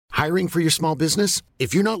Hiring for your small business?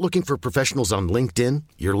 If you're not looking for professionals on LinkedIn,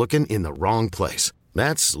 you're looking in the wrong place.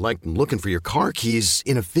 That's like looking for your car keys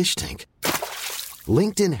in a fish tank.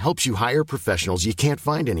 LinkedIn helps you hire professionals you can't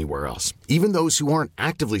find anywhere else, even those who aren't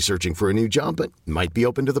actively searching for a new job but might be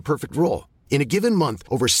open to the perfect role. In a given month,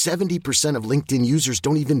 over 70% of LinkedIn users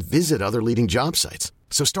don't even visit other leading job sites.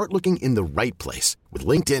 So start looking in the right place. With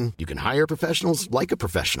LinkedIn, you can hire professionals like a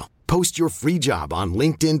professional. Post your free job on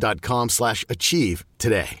linkedin.com/achieve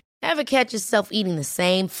today. Ever catch yourself eating the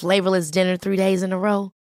same flavorless dinner 3 days in a row?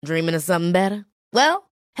 Dreaming of something better? Well,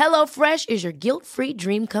 HelloFresh is your guilt-free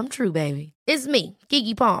dream come true, baby. It's me,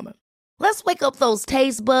 Keke Palmer. Let's wake up those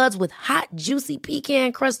taste buds with hot, juicy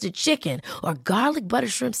pecan-crusted chicken or garlic butter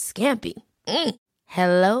shrimp scampi.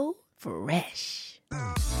 Hello Fresh.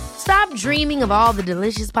 Stop dreaming of all the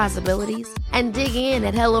delicious possibilities and dig in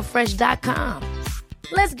at HelloFresh.com.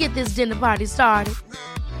 Let's get this dinner party started.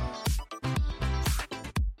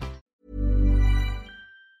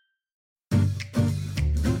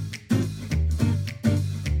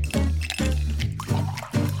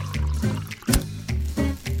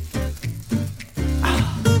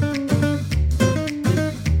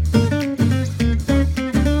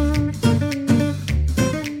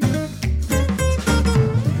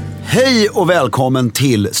 Hej och välkommen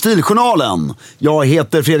till Stiljournalen. Jag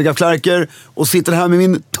heter Fredrik af Klerker och sitter här med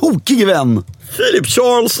min tokige vän Philip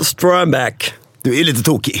Charles Strömbäck. Du är lite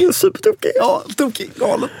tokig. Supertokig. Ja, tokig,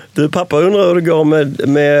 galen. Du, pappa undrar hur det går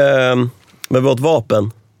med vårt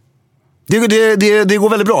vapen. Det går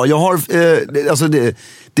väldigt bra. Jag har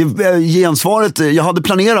gensvaret. Jag hade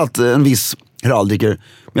planerat en viss heraldiker, men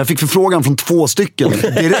jag fick förfrågan från 2 stycken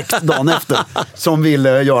direkt dagen efter som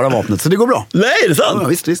ville göra vapnet. Så det går bra. Nej, är det sant? Ja,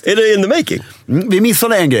 visst. Är det in the making? Vi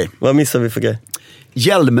missade en grej. Vad missade vi för grej?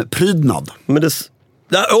 Hjälmprydnad. Men det...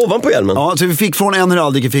 ovanpå hjälmen? Ja, så vi fick från en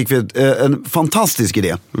heraldiker fick vi en fantastisk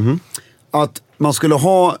idé. Att man skulle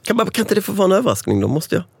ha... Kan inte det få vara en överraskning då?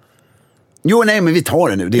 Måste jag? Jo, nej, men vi tar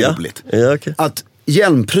det nu. Det är roligt. Ja, okay. Att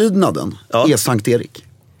hjälmprydnaden är Sankt Erik.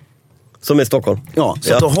 Som är Stockholm? Ja,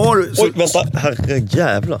 så att du har... Oj, vänta.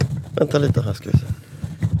 Herrejävlar. Vänta lite här ska vi se.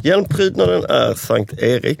 Hjälmprydnaden är Sankt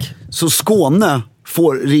Erik. Så Skåne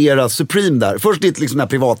får regera supreme där. Först lite liksom den här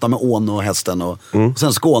privata med ån och hästen och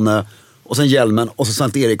sen Skåne och sen hjälmen och så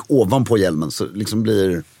Sankt Erik ovanpå hjälmen. Så liksom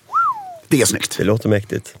blir... Det är snyggt. Det låter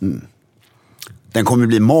mäktigt. Den kommer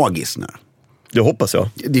bli magisk nu. Det hoppas jag.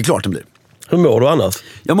 Det är klart den blir. Hur mår du annars?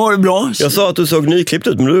 Jag mår bra. Jag sa att du såg nyklippt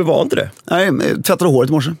ut, men du var inte det. Nej, tvättade håret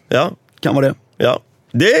i morse. Ja. Kan vara det. Ja.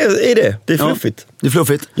 Det är det. Det är fluffigt. Ja, det är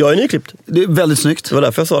fluffigt. Jag är nyklippt. Det är väldigt snyggt. Det var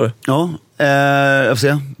därför jag sa det. Ja, jag får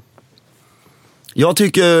se. Jag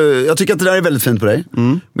tycker att det där är väldigt fint på dig.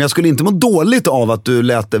 Men jag skulle inte må dåligt av att du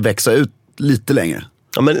lät det växa ut lite längre.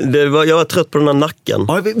 Ja, men jag var trött på den här nacken.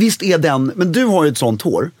 Ja, visst är den. Men du har ju ett sånt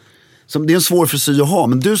hår. Det är en svår frisyr att ha.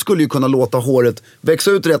 Men du skulle ju kunna låta håret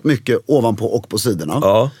växa ut rätt mycket ovanpå och på sidorna.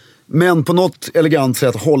 Ja. Men på något elegant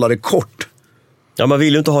sätt hålla det kort. Ja, man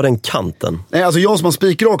vill ju inte ha den kanten. Nej, alltså jag som har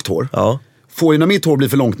spikrakt hår. Ja. Får ju när mitt hår blir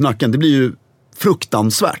för långt i nacken. Det blir ju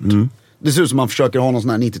fruktansvärt. Det ser ut som man försöker ha någon sån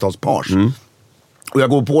här 90-talspage. Och jag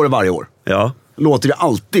går på det varje år. Ja. Låter det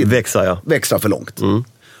alltid växa för långt.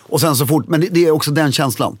 Och sen så fort, men det är också den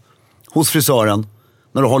känslan hos frisören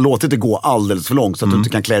när du har låtit det gå alldeles för långt så att du inte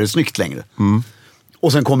kan klä dig snyggt längre.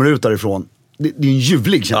 Och sen kommer du ut därifrån. Det är en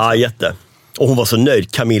ljuvlig känsla. Ja, jätte. Och hon var så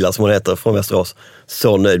nöjd, Camilla som hon heter från Västerås.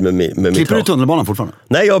 Så nöjd med mitt hår. Klipper du tunnelbanan fortfarande?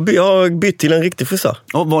 Nej, jag har bytt till en riktig frisör.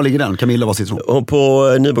 Ja, var ligger den? Camilla, var sitter hon? På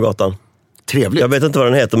Nybrogatan. Trevligt. Jag vet inte vad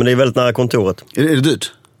den heter, men det är väldigt nära kontoret. Är det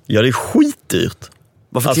dyrt? Ja, det är skitdyrt.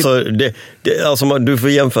 Alltså, alltså, du får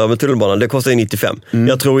jämföra med tunnelbanan. Det kostar 95.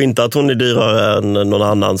 Jag tror inte att hon är dyrare än någon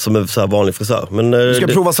annan som är så här vanlig frisör. Men, du ska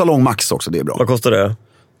prova Salong Max också, det är bra. Vad kostar det?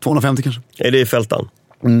 250 kanske. Är det i Fältan?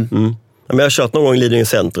 Men jag har kört någon gång i Lidingö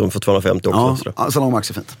centrum för 250 också. Ja, Salong Max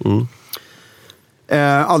är fint.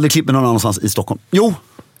 Aldrig klippt någon annanstans i Stockholm. Jo,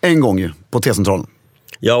 en gång ju, på T-centralen.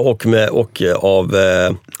 Ja, och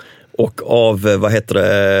av vad heter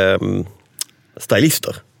det,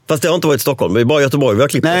 stylister. Fast det har inte varit i Stockholm, det är bara Göteborg vi har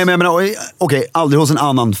klippt. Nej, men jag menar, okej, aldrig hos en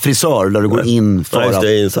annan frisör där du går in för att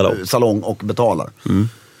salong och betalar.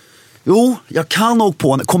 Jo, jag kan åka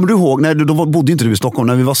på. Kommer du ihåg, när då bodde inte du i Stockholm,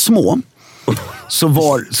 när vi var små så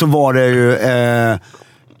var det ju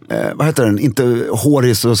vad heter den? Inte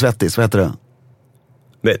Håris och Svettis, vad heter det?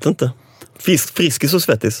 Vet inte. Friskis och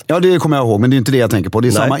Svettis. Ja, det kommer jag ihåg, men det är inte det jag tänker på. Det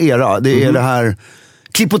är samma era, det är det här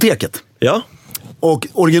Klippoteket. Ja. Och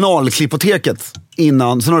originalklippoteket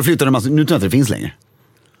innan, sen har det flyttat en massa, nu tror jag inte det finns längre.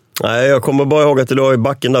 Nej, jag kommer bara ihåg att det låg i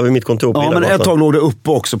backen där vid mitt kontor. Ja, men ett tag låg det uppe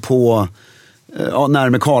också på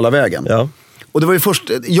närmare Karlavägen. Ja. Och det var ju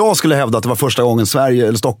jag skulle hävda att det var första gången Sverige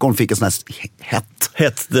eller Stockholm fick en sån här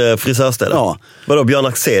hett frisörställe. Ja. Vadå, Björn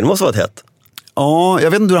Axén måste ha varit hett? Ja,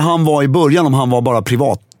 jag vet inte hur han var i början, om han var bara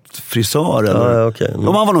privatfrisör eller. Ja, okay. Han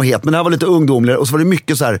var nog het, men det här var lite ungdomligare. Och så var det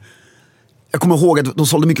mycket så här. Jag kommer ihåg att de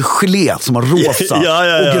sålde mycket gelé som var rosa och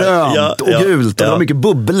grönt och gult. Och det var mycket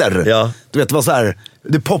bubblor. Ja. Du vet, det var så här,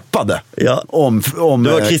 det poppade. Ja. Om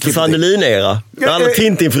det var Christer Sandelin-era. Alla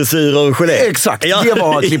Tintin-frisyrer och gelé. Exakt, det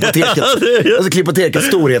var Klippoteket. Alltså Klippotekets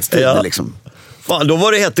storhetstid liksom. Fan, då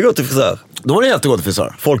var det helt att gå till frisör. Då var det helt att gå till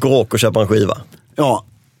frisör. Folk och rock och köpa en skiva. Ja,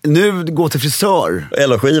 nu gå till frisör.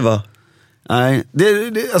 Eller skiva. Nej,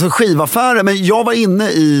 alltså skivaffärer. Men jag var inne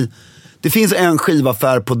i... Det finns en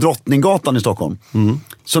skivaffär på Drottninggatan i Stockholm.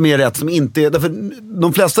 Som är rätt, som inte är... Därför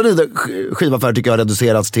de flesta skivaffärer tycker jag har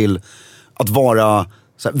reducerats till att vara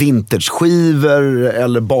så här vintage-skivor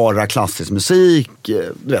eller bara klassisk musik.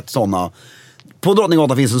 Du vet, sådana. På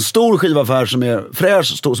Drottninggatan finns en stor skivaffär som är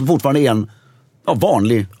fräsch, stor, som fortfarande är en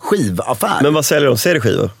vanlig skivaffär. Men vad säljer de?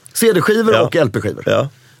 CD-skivor? CD-skivor och LP-skivor. Ja.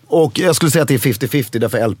 Och jag skulle säga att det är 50-50,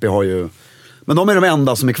 därför LP har ju... Men de är de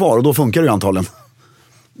enda som är kvar och då funkar det ju antagligen.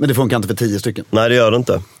 Men det funkar inte för 10 stycken. Nej, det gör det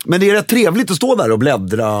inte. Men det är rätt trevligt att stå där och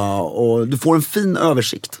bläddra och du får en fin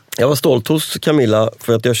översikt. Jag var stolt hos Camilla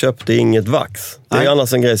för att jag köpte inget vax. Det är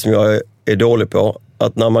annars en grej som jag är dålig på.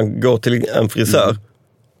 Att när man går till en frisör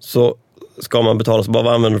så ska man betala, så bara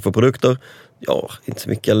vad använder du för produkter? Ja, inte så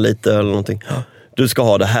mycket eller lite eller någonting. Du ska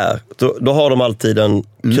ha det här. Då har de alltid en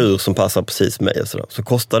kur som passar precis mig och sådär. Så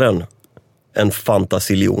kostar den en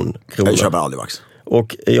fantasiljon kronor. Jag köper aldrig vax.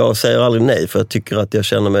 Och jag säger aldrig nej, för jag tycker att jag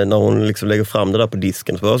känner mig när hon liksom lägger fram det där på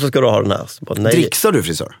disken. Så ska du ha den här. Så bara, nej. Dricksar du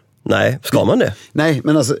frisör? Nej, ska man det? Nej,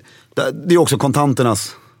 men alltså det är också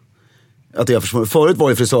kontanternas... Att jag förstår. Förut var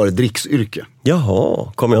ju frisör ett dricksyrke.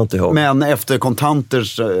 Jaha, kommer jag inte ihåg. Men efter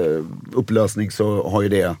kontanters upplösning så har ju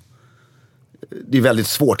det är väldigt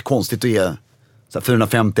svårt, konstigt att ge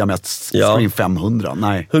 450 med att skriva in 500.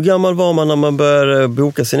 Nej. Hur gammal var man när man började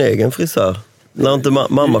boka sin egen frisör? När inte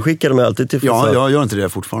mamma skickade mig alltid till frisör. Ja, jag gör inte det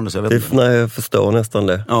fortfarande, så jag vet inte. Nej, jag förstår nästan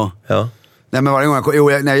det. Ja. Ja. Nej, men varje gång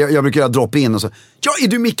jag brukar droppa in och så, ja, är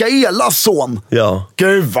du Mikaelas son? Ja.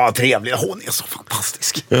 Gud vad trevlig, hon är så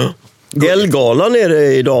fantastisk. Ja. Elgalan är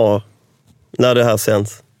det idag när det här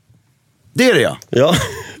sänds. Det är det, ja. Ja,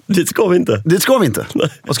 dit ska vi inte. Dit ska vi inte. Nej.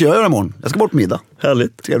 Vad ska jag göra imorgon? Jag ska bort på middag.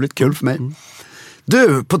 Härligt. Trevligt, kul för mig.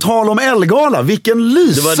 Du, på tal om Elgala, vilken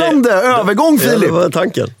lysande övergång, Filip. Ja, det var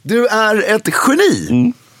tanken. Du är ett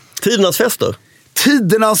geni. Tidernas fester.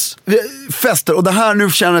 Tidernas fester. Och det här, nu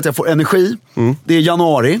känner jag att jag får energi. Det är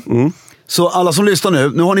januari. Så alla som lyssnar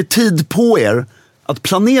nu har ni tid på er att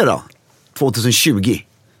planera 2020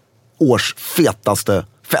 års fetaste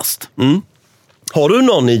fest. Har du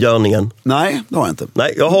någon i görningen? Nej, det har jag inte.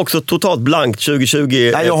 Nej, jag har också totalt blankt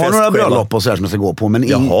 2020. Nej, jag har några bröllop och så här som jag ska gå på. Men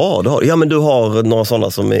Jaha, ja, men du har några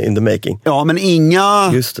sådana som är in the making. Ja, men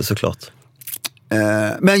inga... Just det, såklart.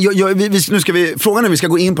 Men nu ska frågan är om vi ska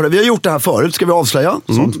gå in på det. Vi har gjort det här förut, ska vi avslöja,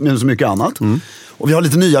 som så mycket annat. Och vi har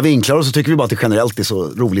lite nya vinklar och så tycker vi bara att det generellt är så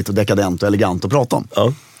roligt och dekadent och elegant att prata om.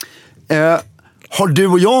 Ja. Har du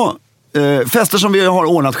och jag, fester som vi har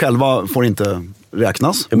ordnat själva får inte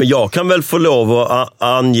räknas? Ja, men jag kan väl få lov att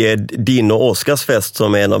ange din och Oskars fest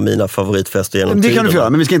som en av mina favoritfester genom det tiden. Kan du få göra,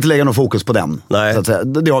 men vi ska inte lägga någon fokus på den. Nej. Så att säga.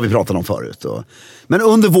 Det har vi pratat om förut. Men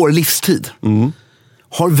under vår livstid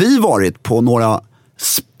har vi varit på några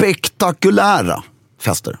spektakulära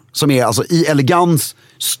fester. Som är alltså i elegans,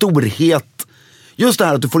 storhet. Just det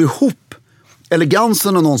här att du får ihop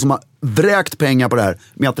elegansen och någon som har vräkt pengar på det här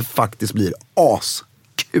med att det faktiskt blir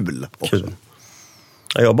askul också. Kul.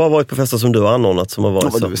 Jag har bara varit på fester som du har anordnat som har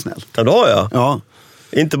varit så. Du är snäll. Ja, det har jag. Ja.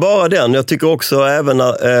 Inte bara den, jag tycker också även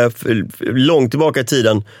långt tillbaka i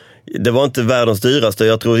tiden, det var inte världens dyraste,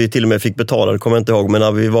 jag tror vi till och med fick betala, det kommer jag inte ihåg, men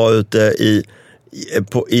när vi var ute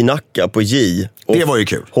i Nacka på J. Det var ju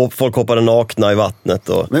kul. Folk hoppade nakna i vattnet.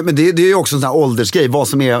 Men det är ju också en sån här åldersgrej, vad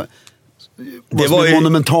som är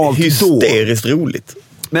monumentalt hysteriskt roligt.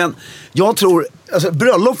 Men jag tror, alltså,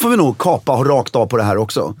 bröllop får vi nog kapa och rakt av på det här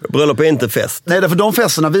också. Bröllop är inte fest. Nej, därför de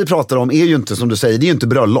festerna vi pratar om är ju inte, som du säger, det är ju inte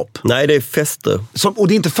bröllop. Nej, det är fester. Och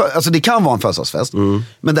det är inte alltså det kan vara en födelsedagsfest.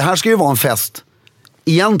 Men det här ska ju vara en fest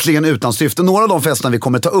egentligen utan syfte. Några av de festerna vi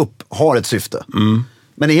kommer ta upp har ett syfte.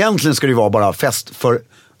 Men egentligen ska det ju vara bara fest, för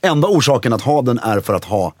enda orsaken att ha den är för att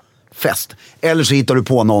ha fest. Eller så hittar du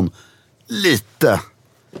på någon lite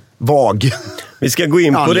vag. Vi ska gå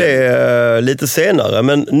in på det lite senare,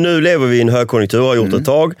 men nu lever vi i en högkonjunktur och har gjort ett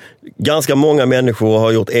tag. Ganska många människor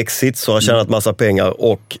har gjort exits och har tjänat massa pengar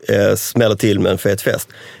och smäller till med en fet fest.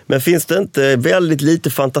 Men finns det inte väldigt lite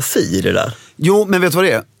fantasi i det där? Jo, men vet du vad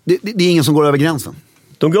det är? Det är ingen som går över gränsen.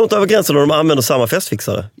 De går inte över gränsen och de använder samma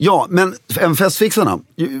festfixare. Ja, men en festfixarna.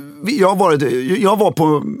 Jag var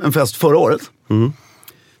på en fest förra året.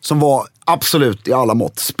 Som var absolut i alla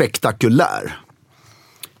mått spektakulär.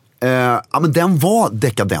 Ja, men den var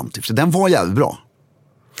dekadent. Den var jävligt bra.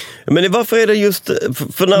 Men varför är det just...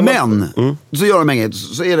 För när så gör de inget.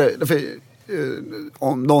 Så är det...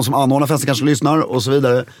 om de som anordnar festen kanske lyssnar och så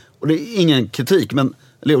vidare. Och det är ingen kritik, men...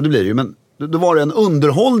 Eller det blir det ju, men... Då var det en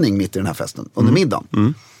underhållning mitt i den här festen. Under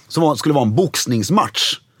middagen. Som skulle vara en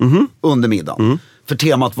boxningsmatch. Under middagen. För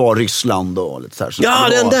temat var Ryssland och lite så här. Så ja,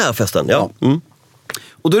 den där festen. Ja.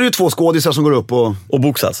 Och då är det ju 2 skådisar som går upp och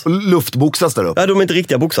boxas. Och luftboxas där uppe. Ja, de är inte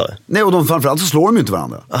riktiga boxare. Nej, och framförallt så slår de ju inte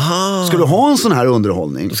varandra. Aha. Ska du ha en sån här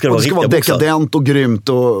underhållning, då ska och det ska vara dekadent boxare. Och grymt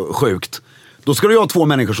och sjukt, då ska du ha 2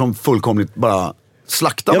 människor som fullkomligt bara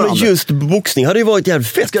slaktar varandra. Men just boxning hade ju varit jävligt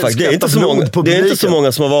fett faktiskt. Det är inte så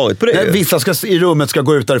många som har varit på det. Nej, vissa i rummet ska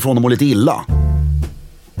gå ut därifrån och må lite illa.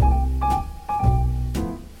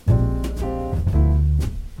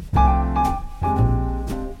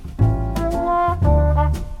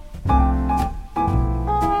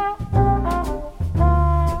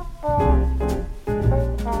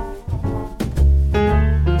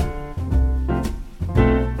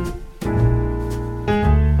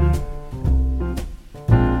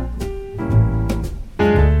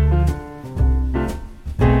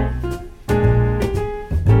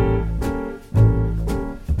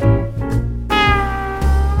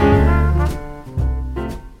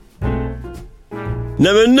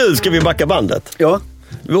 Nej, men nu ska vi backa bandet. Ja.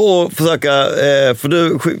 Och försöka,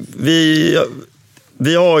 för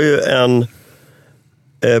vi har ju en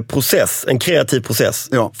process, en kreativ process.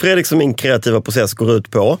 Ja. Fredriks och min kreativa process går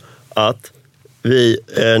ut på att vi,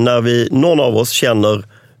 när någon av oss känner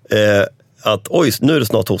att oj, nu är det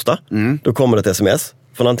snart torsdag, då kommer det ett sms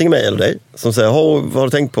från antingen mig eller dig som säger, vad har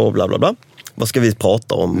du tänkt på, bla bla bla. Vad ska vi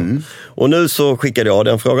prata om? Och nu så skickade jag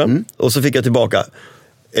den frågan och så fick jag tillbaka.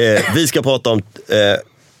 Vi ska prata om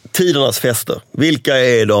tidernas fester. Vilka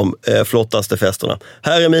är de flottaste festerna?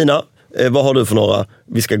 Här är mina. Vad har du för några?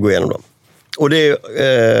 Vi ska gå igenom dem. Och det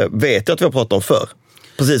vet jag att vi har pratat om förr.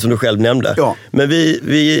 Precis som du själv nämnde. Ja. Men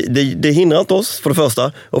det hindrar inte oss för det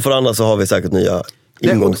första. Och för det andra så har vi säkert nya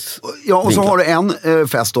ingångsvinklar. Ja, och så har du en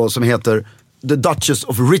fest då som heter The Duchess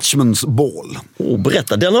of Richmonds Ball.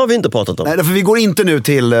 Berätta, den har vi inte pratat om. Nej, för vi går inte nu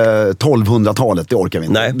till 1200-talet, det orkar vi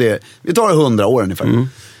inte. Nej. Vi tar 100 år ungefär.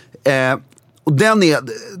 Och den är...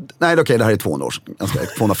 Nej, okej, det här är 200 år sedan.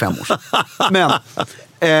 205 år sedan. Men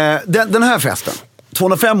den här festen,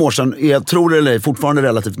 205 år sedan, är, tror det eller fortfarande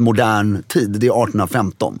relativt modern tid. Det är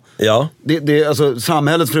 1815. Ja. Alltså,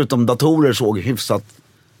 samhället förutom datorer såg hyfsat...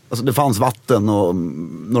 Alltså det fanns vatten och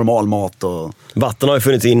normal mat och... Vatten har ju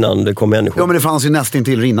funnits innan det kom människor. Ja, men det fanns ju nästan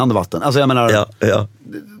till rinnande vatten. Alltså jag menar... Ja.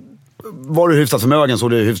 Var du hyfsat förmögen så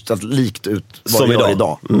det hyfsat likt ut vad som det gör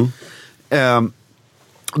idag.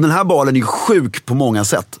 Den här balen är sjuk på många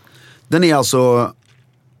sätt. Den är alltså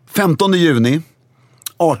 15 juni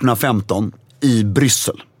 1815 i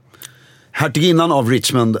Bryssel. Hertiginnan av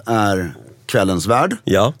Richmond är kvällens värd.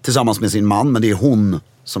 Ja. Tillsammans med sin man, men det är hon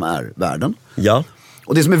som är värden. Ja.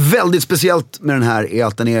 Och det som är väldigt speciellt med den här är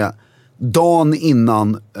att den är dagen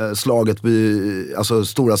innan alltså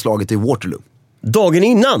stora slaget i Waterloo. Dagen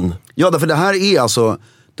innan? Ja, därför det här är alltså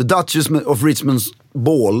The Duchess of Richmonds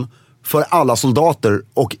Ball för alla soldater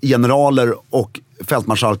och generaler och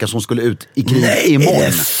fältmarskalkar som skulle ut i krig imorgon. Är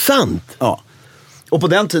det sant? Ja. Och på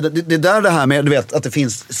den tiden, det är där det här med, du vet, att det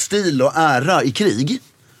finns stil och ära i krig.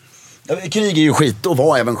 Krig är ju skit och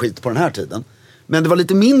var även skit på den här tiden. Men det var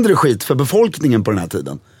lite mindre skit för befolkningen på den här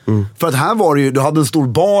tiden. För att här var det ju, du hade en stor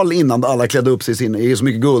bal innan alla klädde upp sig i så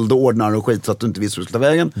mycket guld och ordnar och skit så att du inte visste hur du skulle ta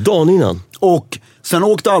vägen. Dagen innan. Och sen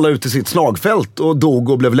åkte alla ut till sitt slagfält och dog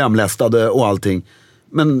och blev lemlästade och allting.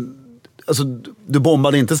 Men alltså, du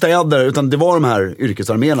bombade inte städer utan det var de här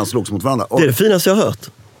yrkesarméerna som slogs mot varandra. Det är det finaste jag har hört.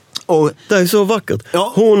 Och, det är så vackert.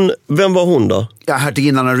 Ja, vem var hon då? Ja,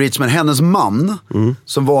 hertiginnan av Richmond. Hennes man,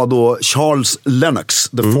 som var då Charles Lennox,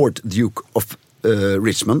 the fourth Duke of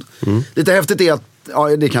Richmond. Lite häftigt är att,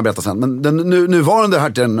 ja det kan jag berätta sen, men den nuvarande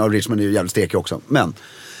hertigen av Richmond är ju jävligt stekig också. Men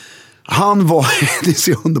han var, det är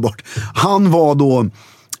så underbart, han var då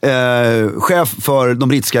chef för de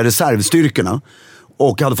brittiska reservstyrkorna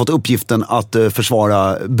och hade fått uppgiften att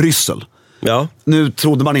försvara Bryssel. Ja. Nu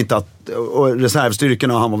trodde man inte att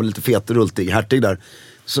reservstyrkorna, han var väl lite fet, rultig, hertig där.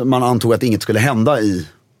 Så man antog att inget skulle hända i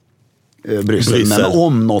Bryssel. Men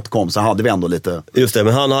om något kom så hade vi ändå lite... Just det,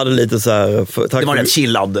 men han hade lite så här... det var rätt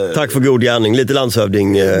chillad... Tack för god gärning, lite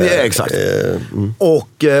landshövding. Exakt.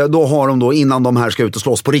 Och då har de då, innan de här ska ut och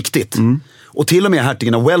slåss på riktigt. Och till och med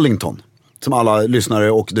hertigen av Wellington som alla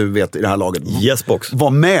lyssnare och du vet i det här laget, Yesbox, var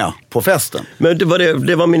med på festen. Men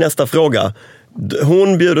det var min nästa fråga.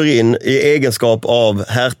 Hon bjuder in i egenskap av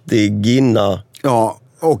hertiginna. Ja,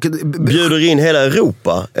 och bjuder in hela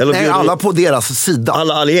Europa? Eller nej, alla på deras sida.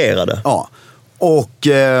 Alla allierade? Ja. Och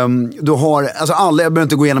du har, alltså alla, jag behöver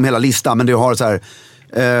inte gå igenom hela listan, men du har så här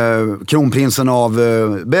kronprinsen av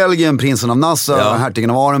Belgien, prinsen av Nassau, hertigen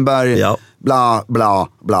av Arenberg, bla bla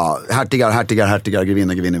bla, hertigar,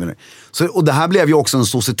 grevinnor. Så, och det här blev ju också en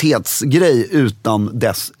societetsgrej utan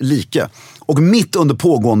dess like. Och mitt under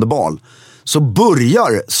pågående bal så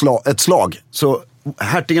börjar ett slag. Så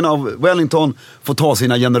hertigen av Wellington får ta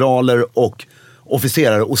sina generaler och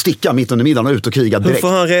officerare och sticka mitt under middagen och ut och kriga direkt. Hur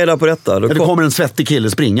får han reda på detta? Det kommer en svettig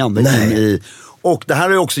kille springande in i... Och det här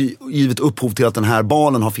har ju också givit upphov till att den här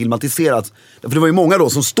balen har filmatiserats. För det var ju många då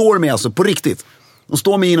som står med, alltså på riktigt. De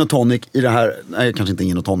står med gin och tonic i det här, nej kanske inte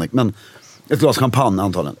gin och tonic, men ett glas champagne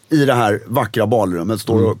antagligen. I det här vackra balrummet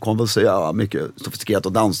står och konverserar mycket sofistikerat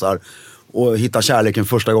och dansar. Och hittar kärleken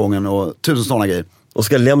första gången och 1000 sådana grejer. Och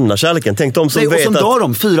ska lämna kärleken. Tänk de som vet och sen dör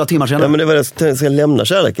de 4 timmar senare. Ja, men det var det, ska lämna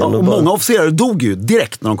kärleken. Ja, och många officerare dog ju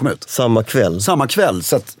direkt när de kom ut. Samma kväll.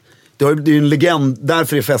 Så att det är ju en legend,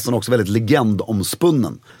 därför är festen också väldigt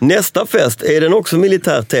legendomspunnen. Nästa fest, är den också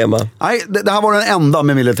militärt tema? Nej, det här var den enda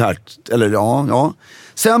med militärt. Eller ja.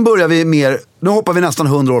 Sen börjar vi mer, nu hoppar vi nästan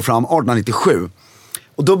 100 år fram, 1897.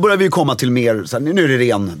 Och då börjar vi komma till mer, så här, nu är det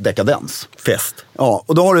ren dekadens. Fest. Ja,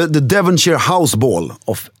 och då har du The Devonshire House Ball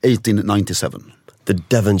of 1897. The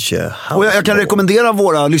Devonshire House. Och jag kan rekommendera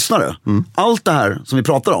våra lyssnare. Allt det här som vi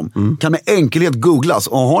pratar om kan med enkelhet googlas.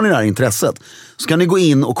 Och har ni det här intresset så kan ni gå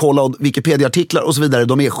in och kolla Wikipedia-artiklar och så vidare.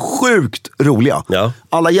 De är sjukt roliga. Ja.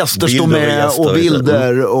 Alla gäster står med och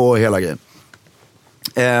bilder och hela grejen.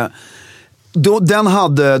 Den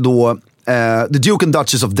hade då The Duke and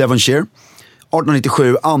Duchess of Devonshire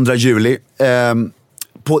 1897, 2 juli.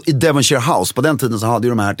 I Devonshire House. På den tiden så hade ju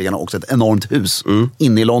de här hertigarna också ett enormt hus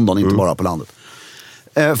inne i London, inte bara på landet.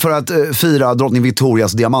 För att fira drottning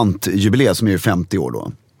Victorias diamantjubileum som är 50 år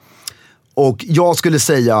då. Och jag skulle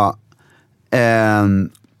säga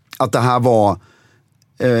att det här var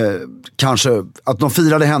kanske att de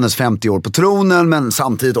firade hennes 50 år på tronen, men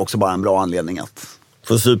samtidigt också bara en bra anledning att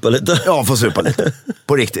få supa lite. Ja, få supa lite.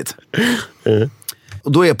 På riktigt.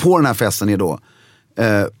 Och då är på den här festen är då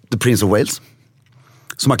The Prince of Wales,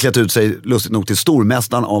 som har klätt ut sig lustigt nog till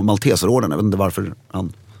stormästaren av Malteserorden. Jag vet inte varför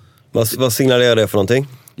han... Vad signalerar det för någonting?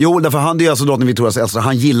 Jo, därför han är alltså drottning Victorias äldste.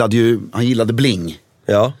 Han gillade bling.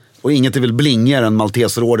 Ja. Och inget är väl blingigare än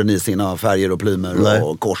Malteserorden i sina färger och plymer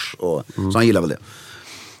och kors. Så han gillar väl det.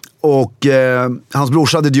 Och hans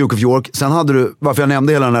brorsa hade Duke of York. Sen hade du, varför jag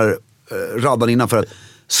nämnde hela den här raddan innan, för att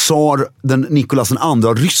Tsar den Nicolas II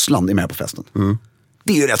av Ryssland är med på festen.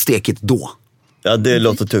 Det är ju rätt stekigt då. Ja, det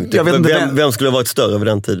låter tungt. Vem skulle ha varit större vid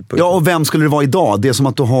den tidpunkten? Ja, och vem skulle det vara idag? Det är som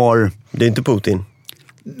att du har... Det är inte Putin.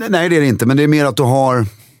 Nej, det är det inte. Men det är mer att du har...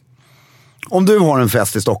 Om du har en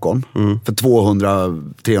fest i Stockholm för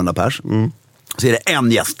 200-300 pers, så är det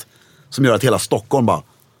en gäst som gör att hela Stockholm bara...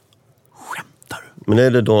 Skämtar du? Men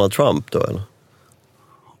är det Donald Trump då, eller?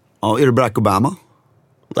 Ja, är det Barack Obama?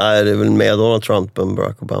 Nej, det är väl mer Donald Trump än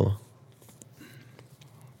Barack Obama.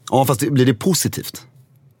 Ja, fast blir det positivt?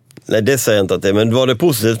 Nej, det säger jag inte att det är. Men var det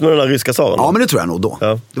positivt med den där ryska tsaren? Ja, men det tror jag nog då.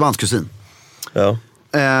 Ja. Det var hans kusin. Ja.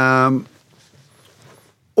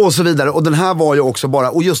 Och så vidare. Och den här var ju också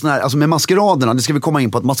bara... Och just den här, alltså med maskeraderna, det ska vi komma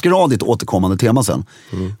in på, att maskerad är ett återkommande tema sen.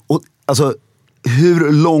 Och alltså,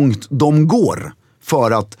 hur långt de går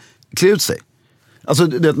för att klä ut sig. Alltså,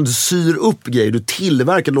 du syr upp grejer, du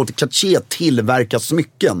tillverkar, låter Cartier tillverka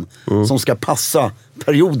smycken som ska passa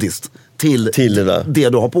periodiskt till det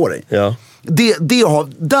du har på dig. Ja.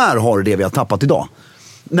 Där har du det vi har tappat idag.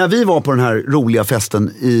 När vi var på den här roliga festen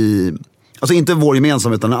i... Alltså inte vår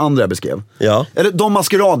gemensamma utan den andra jag beskrev. Ja. Eller de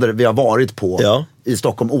maskerader vi har varit på i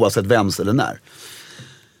Stockholm, oavsett vems eller när.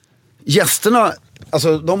 Gästerna,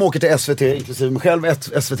 alltså de åker till SVT, inklusive mig själv,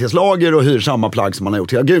 SVTs lager och hyr samma plagg som man har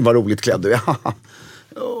gjort. Ja, gud vad roligt klädd du är.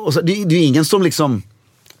 Och så, det är ju ingen som liksom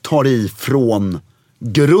tar ifrån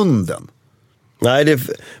grunden. Nej,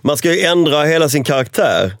 man ska ju ändra hela sin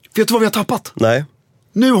karaktär. Vet du vad vi har tappat? Nej.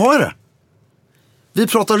 Nu har jag det. Vi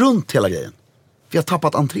pratar runt hela grejen. Vi har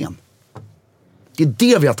tappat entrén. Det är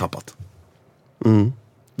det vi har tappat.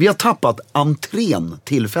 Vi har tappat entrén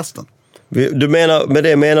till festen. Med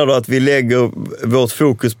det menar du att vi lägger vårt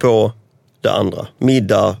fokus på det andra?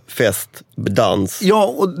 Middag, fest, dans. Ja,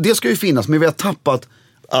 och det ska ju finnas, men vi har tappat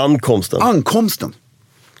ankomsten.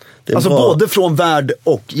 Alltså bra. Både från värd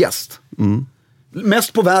och gäst.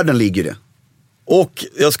 Mest på världen ligger det. Och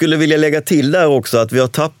jag skulle vilja lägga till där också att vi har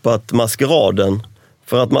tappat maskeraden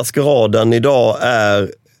För att maskeraden idag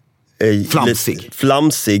är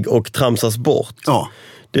flamsig och tramsas bort. Ja.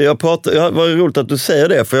 Det var roligt att du säger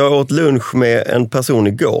det, för jag åt lunch med en person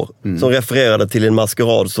igår som refererade till en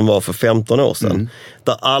maskerad som var för 15 år sedan.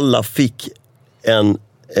 Där alla fick en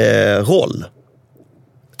roll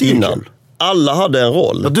innan. Alla hade en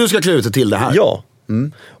roll. Ja, du ska klä ut dig till det här. Ja.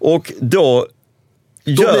 Och då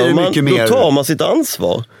tar man sitt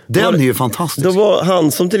ansvar. Den är ju fantastisk. Då var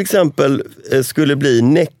han som till exempel skulle bli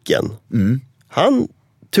Näcken. Han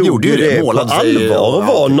tog ju det på allvar och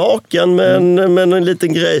var naken med en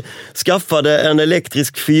liten grej. Skaffade en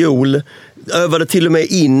elektrisk fiol. Övade till och med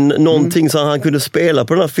in någonting så han kunde spela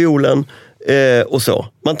på den här fiolen. Och så.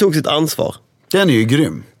 Man tog sitt ansvar. Den är ju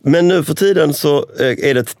grym. Men nu för tiden så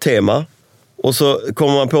är det ett tema. Och så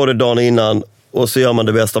kommer man på det dagen innan. Och så gör man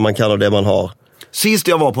det bästa man kan av det man har. Sist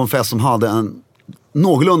jag var på en fest som hade en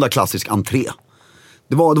någorlunda klassisk entré.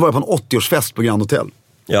 Det var på en 80-årsfest på Grand Hotel.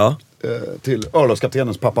 Ja. Till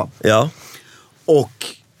örlogskaptenens pappa. Ja. Och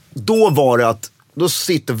då var det att då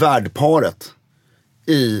sitter värdparet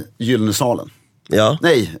i Gyllene salen. Ja.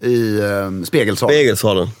 Nej, i Spegelsalen.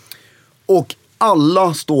 Spegelsalen. Och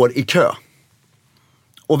alla står i kö.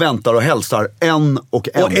 Och väntar och hälsar en och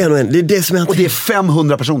en. Och en. Det är det som är. Och det är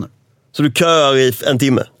 500 personer. Så du köar i en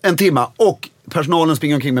timme? En timme. Och personalen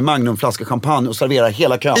springer omkring med magnumflaska champagne och serverar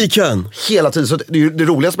hela kön. I kön? Hela tiden. Så det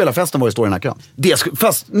roliga spelarfesten var ju att stå i den här kön.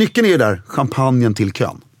 Fast nyckeln är ju där. Champagnen till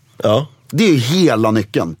kön. Ja. Det är ju hela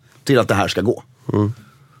nyckeln till att det här ska gå.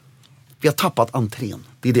 Vi har tappat entrén.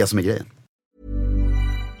 Det är det som är grejen.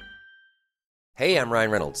 Hey, I'm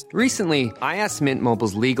Ryan Reynolds. Recently, I asked Mint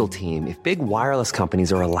Mobile's legal team if big wireless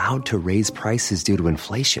companies are allowed to raise prices due to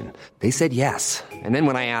inflation. They said yes. And then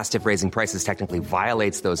when I asked if raising prices technically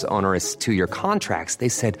violates those onerous 2-year contracts, they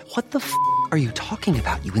said, what the f*** are you talking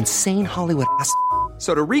about, you insane Hollywood ass?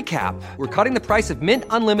 So to recap, we're cutting the price of Mint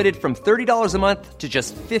Unlimited from $30 a month to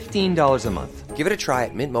just $15 a month. Give it a try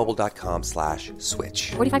at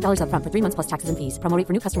mintmobile.com/switch. $45 up front for 3 months plus taxes and fees. Promo rate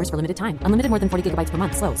for new customers for limited time. Unlimited more than 40 gigabytes per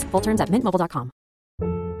month. Slows full terms at mintmobile.com.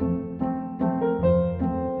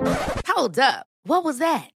 Hold up. What was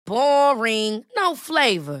that? Boring. No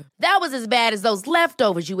flavor. That was as bad as those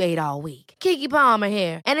leftovers you ate all week. Keke Palmer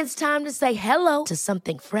here. And it's time to say hello to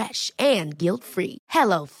something fresh and guilt-free.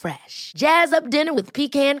 Hello Fresh. Jazz up dinner with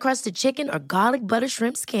pecan-crusted chicken or garlic butter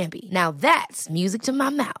shrimp scampi. Now that's music to my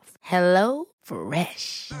mouth. Hello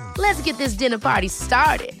Fresh. Let's get this dinner party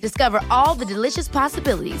started. Discover all the delicious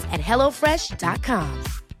possibilities at hellofresh.com.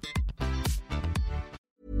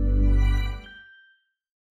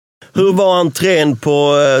 Hur var entrén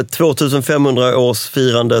på 2500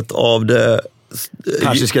 årsfirandet av det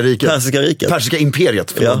Persiska riket. Persiska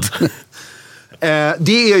imperiet, förlåt. Ja.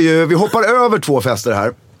 Det är ju, vi hoppar över 2 fester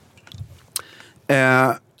här.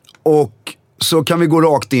 Och så kan vi gå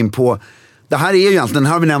rakt in på, det här är ju egentligen, den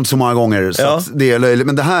här har vi nämnt så många gånger så att det är löjligt,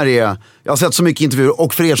 men det här är, jag har sett så mycket intervjuer,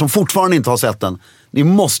 och för er som fortfarande inte har sett den, ni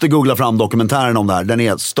måste googla fram dokumentären om det här, den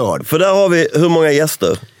är störd. För där har vi, hur många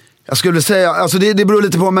gäster? Jag skulle säga, alltså det beror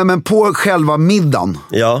lite på, men på själva middagen,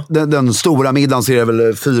 den stora middagen, så är det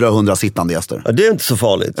väl 400 sittande gäster. Ja, det är inte så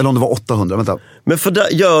farligt. Eller om det var 800, vänta. Men för där,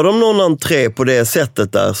 gör de någon entré på det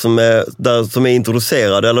sättet där som är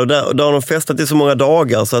introducerad, eller där har de festat i så många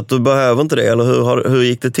dagar så att du behöver inte det, eller hur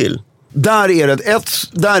gick det till? Där är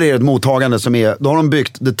det ett mottagande som är, då har de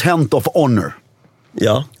byggt The Tent of Honor.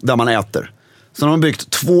 Ja. Där man äter. Sen har de byggt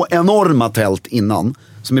 2 enorma tält innan,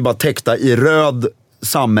 som är bara täckta i röd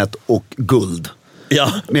sammet och guld.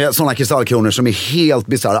 Ja. Med sådana kristallkronor som är helt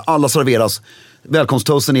bisarra. Alla serveras.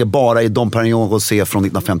 Välkomsttoasten är bara i Dom Perignon Rosé från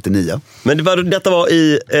 1959. Men detta var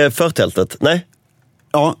i förtältet? Nej?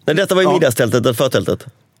 Ja. Nej, detta var i middagstältet eller förtältet?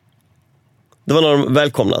 Det var när de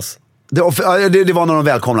välkomnas. Det var när de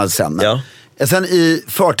välkomnades sen. Ja. Sen i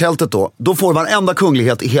förtältet då får varenda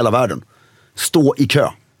kunglighet i hela världen stå i kö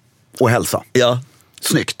och hälsa. Ja.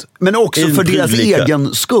 Snyggt. Men också för deras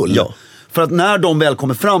egen skull. Ja. För att när de väl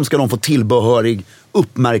kommer fram ska de få tillbehörig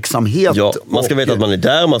uppmärksamhet. Ja, man ska veta att man är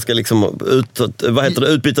där, man ska liksom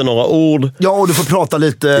utbyta några ord. Ja, och du får prata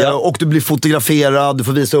lite och du blir fotograferad, du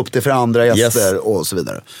får visa upp det för andra gäster och så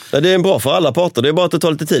vidare. Ja, det är bra för alla parter, det är bara att det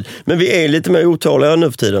tar lite tid. Men vi är lite mer otåliga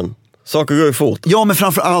nu för tiden. Saker går ju fort. Ja, men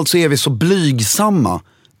framförallt så är vi så blygsamma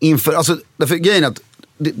inför, alltså, därför grejen är att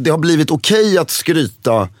det har blivit okej att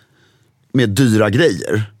skryta med dyra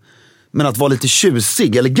grejer. Men att vara lite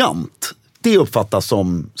tjusig, elegant, det uppfattas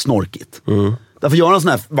som snorkigt. Därför göra en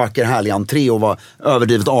sån här vacker, härlig entré och vara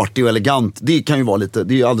överdrivet artig och elegant, det kan ju vara lite,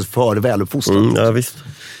 det är ju alldeles för väluppfostrat. Ja, visst.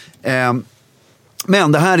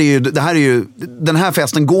 Men det här är ju, den här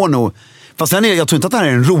festen går nog, Fast sen jag tror inte att det här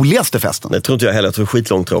är den roligaste festen. Det tror inte jag heller, jag tror det är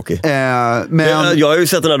skitlångtråkig. Men jag har ju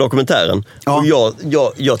sett den här dokumentären. Ja.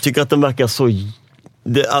 Och jag tycker att den verkar så...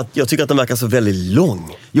 jag tycker att den verkar så väldigt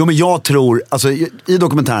lång. Jo, men jag tror, alltså i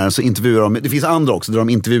dokumentären så intervjuar de, det finns andra också där de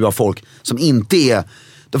intervjuar folk som inte är,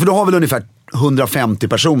 för då har väl ungefär 150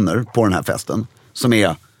 personer på den här festen som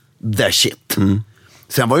är the shit.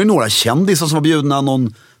 Sen var ju några kändisar som var bjudna,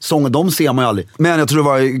 någon sång, de ser man ju aldrig. Men jag tror det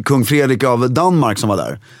var kung Fredrik av Danmark som var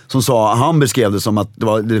där, som sa, han beskrev det som att det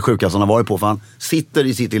var det sjukaste han har varit på, för han sitter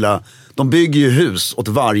i sitt lilla, de bygger ju hus åt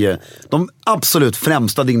varje, de absolut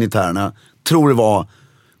främsta dignitärerna, tror det var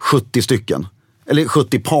 70 stycken. Eller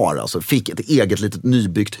 70 par alltså, fick ett eget litet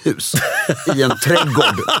nybyggt hus i en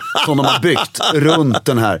trädgård som de har byggt runt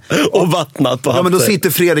den här. Och vattnat på. Ja, men då sitter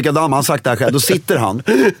Fredrik Adam, han har sagt det här själv, då sitter han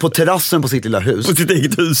på terrassen på sitt lilla hus. På sitt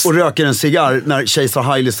eget hus. Och röker en cigarr när kejsar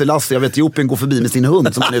Haile Selassie av Etiopien går förbi med sin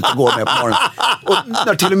hund som han är ute och går med på morgonen. Och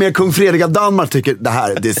när till och med kung Fredrik av Danmark tycker, det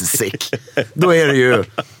här, this is sick. Då är det ju...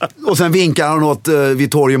 Och sen vinkar han åt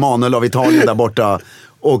Vittorio Emanuel av Italien där borta.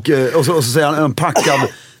 Och så säger han, en packad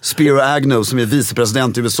Spiro Agnew som är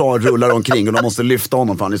vicepresident i USA rullar omkring och de måste lyfta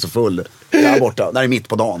honom för han är så full där borta. Där är mitt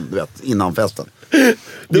på dagen, du vet, innan festen.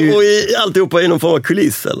 Och alltihopa i någon form av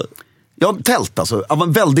kuliss, eller? Ja, tält alltså.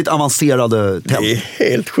 Väldigt avancerade tält. Det är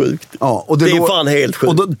helt sjukt. Ja, och det är fan helt sjukt.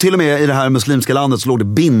 Och då, till och med i det här muslimska landet så låg det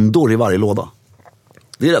bindor i varje låda.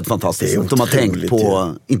 Det är rätt fantastiskt. Det är de har tänkt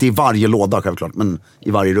på, inte i varje låda självklart, men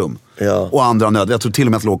i varje rum. Ja. Och andra nöd. Jag tror till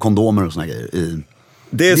och med att det låg kondomer och såna grejer i...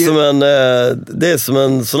 Det är som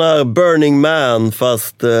en sån här Burning Man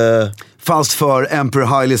fast för Emperor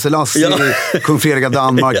Haile Selassie, kung Fredrik av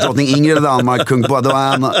Danmark, drottning Ingrid av Danmark, kung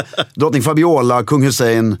Baudouin, drottning Fabiola, kung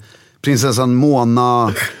Hussein, prinsessan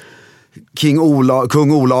Mona,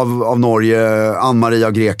 kung Olav av Norge, Ann-Marie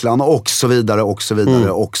av Grekland och så vidare, och så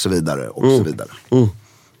vidare, och så vidare, och så vidare.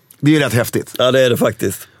 Det är rätt häftigt. Ja, det är det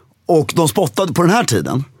faktiskt. Och de spottade på den här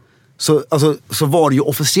tiden så var det ju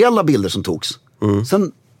officiella bilder som togs.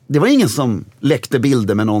 Sen, det var ingen som läckte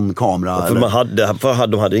bilder med någon kamera. För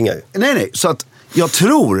de hade inga. Nej, så att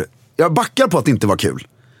jag backar på att det inte var kul.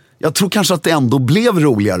 Jag tror kanske att det ändå blev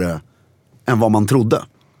roligare än vad man trodde.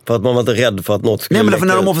 För att man var inte rädd för att något skulle... Nej, men för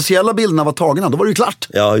när de officiella bilderna var tagna, då var det ju klart.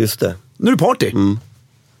 Ja, just det. Nu är det party.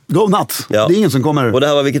 Go nuts. Ja. Det är ingen som kommer... Och det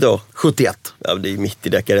här var vilket år? 71. Ja, det är mitt i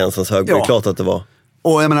dekadensens hög. Ja. Det är klart att det var.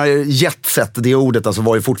 Och jag menar, jetset, det ordet alltså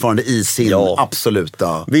var ju fortfarande i sin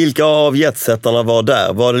absoluta... Vilka av jetsettarna var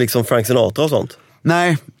där? Var det liksom Frank Sinatra och sånt?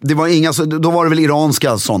 Nej, det var inga, då var det väl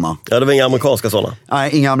iranska sådana. Ja, det var inga amerikanska sådana.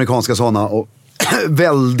 Nej, inga amerikanska sådana. Och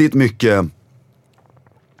väldigt mycket...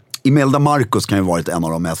 Imelda Marcos kan ju varit en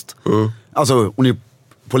av de mest... Alltså, hon är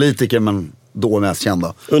politiker, men då mest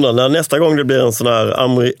kända. Undrar när nästa gång det blir en sån här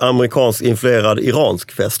amerikansk influerad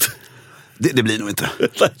iransk fest. Det blir nog inte.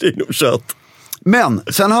 Det är nog kört. Men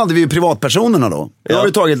sen hade vi ju privatpersonerna då. Nu har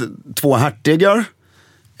vi tagit 2 hertigar,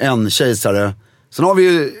 en kejsare. Sen har vi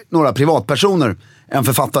ju några privatpersoner. En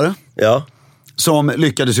författare. Ja. Som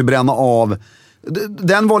lyckades ju bränna av.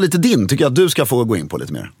 Den var lite din, tycker jag att du ska få gå in på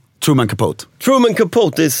lite mer. Truman Capote. Truman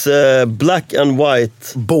Capotes Black and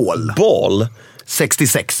White Ball.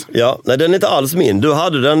 66. Ja, nej, den är inte alls min. Du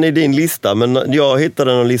hade den i din lista, men jag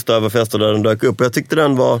hittade en lista över fester där den dök upp. Jag tyckte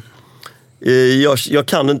den var... Jag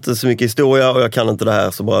kan inte så mycket historia och jag kan inte det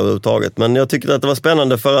här så bra överhuvudtaget. Men jag tyckte att det var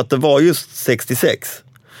spännande för att det var just 66.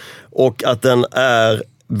 Och att den är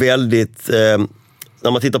väldigt...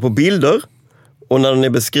 när man tittar på bilder och när den är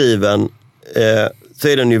beskriven så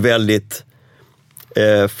är den ju väldigt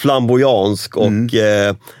flamboyansk och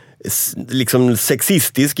liksom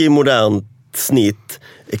sexistisk i modernt snitt.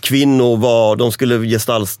 Kvinnor de skulle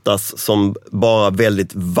gestaltas som bara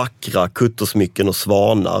väldigt vackra kuttersmycken och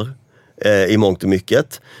svanar i mångt och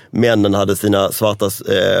mycket. Männen hade sina svarta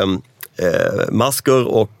masker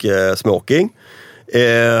och smoking.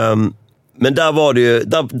 Men där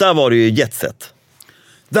var det ju jetset.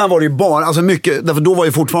 Där var det ju bara, alltså mycket, därför då var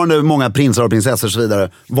ju fortfarande många prinsar och prinsessor och så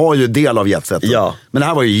vidare, var ju del av jetset. Ja. Men det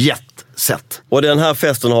här var ju jetset. Och den här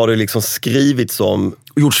festen har det liksom skrivits om.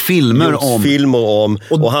 Gjorts filmer om.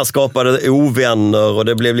 Och han skapade ovänner och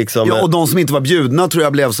det blev liksom... Ja, och de som inte var bjudna tror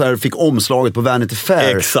jag blev så här, fick omslaget på Vanity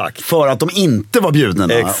Fair. Exakt. För att de inte var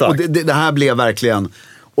bjudna. Exakt. Och det här blev verkligen...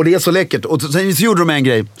 Och det är så läckert. Och sen så gjorde de en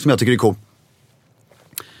grej som jag tycker är cool.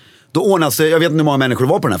 Då ordnades det, jag vet inte hur många människor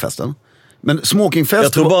det var på den här festen. Men smokingfest...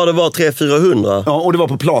 Jag tror bara det var 300-400. Ja, och det var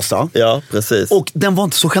på Plaza. Ja, precis. Och den var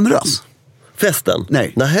inte så generös. Festen?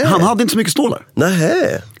 Nej. Nähä. Han hade inte så mycket stålar.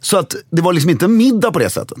 Nähä. Så att det var liksom inte en middag på det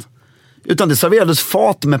sättet. Utan det serverades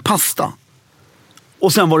fat med pasta.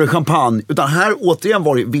 Och sen var det champagne. Utan här återigen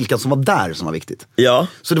var det vilka som var där som var viktigt. Ja.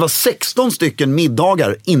 Så det var 16 stycken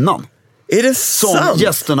middagar innan. Är det som sant?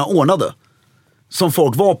 gästerna ordnade. Som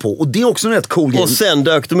folk var på. Och det är också en rätt cool grej. Och sen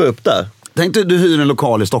dök de upp där. Tänk dig, du hyr en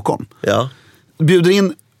lokal i Stockholm. Ja. Bjuder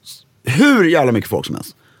in hur jävla mycket folk som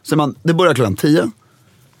helst. Så man, det börjar klockan 10.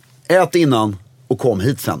 Ät innan och kom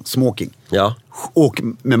hit sen, smoking. Ja. Och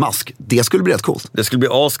med mask. Det skulle bli rätt coolt. Det skulle bli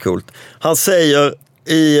ascoolt. Han säger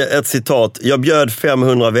i ett citat: jag bjöd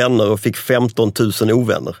 500 vänner och fick 15 000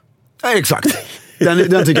 ovänner. Ja, exakt.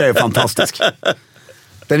 Den tycker jag är fantastisk.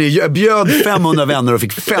 Jag bjöd 500 vänner och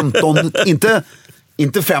fick 15,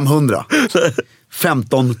 inte 500.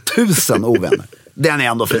 15 000 ovänner. Den är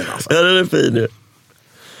ändå fin alltså. Ja, den är fin.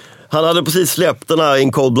 Han hade precis släppt den här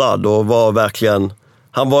In Cold Blood och var verkligen...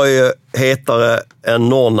 Han var ju hetare än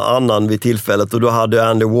någon annan vid tillfället. Och då hade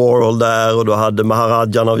Andy Warhol där, och då hade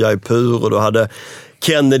Maharajan av Jaipur, och då hade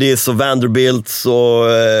Kennedys och Vanderbilts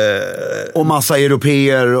och massa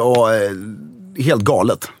europeer och helt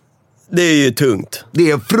galet. Det är ju tungt.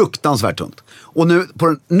 Det är fruktansvärt tungt. Och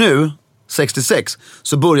nu 66,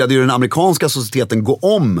 så började ju den amerikanska societeten gå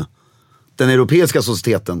om den europeiska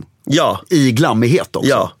societeten i glammighet också.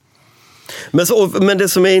 Ja. Men det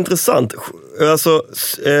som är intressant, alltså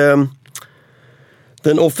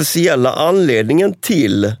den officiella anledningen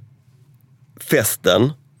till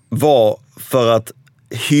festen var för att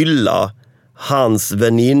hylla hans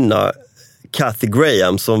väninna Kathy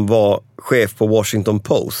Graham, som var chef på Washington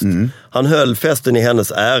Post. Han höll festen i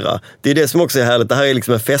hennes ära. Det är det som också är härligt. Det här är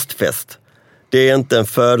liksom en festfest. Det är inte en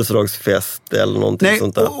födelsedagsfest eller någonting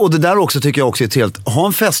sånt där. Och det där också tycker jag också är trevligt. Ha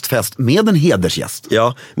en festfest med en hedersgäst.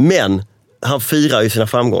 Ja, men han firar ju sina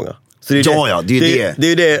framgångar. Så det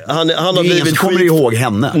är det. Han har blivit ingen som kommer ihåg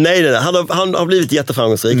henne. Nej. Han har blivit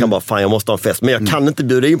jätteframgångsrik. Han bara, fan, jag måste ha en fest. Men jag kan inte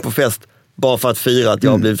bjuda in på fest bara för att fira att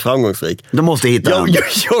jag har blivit framgångsrik. Du måste hitta en.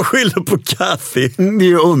 Jag skyller på Kathy. Det är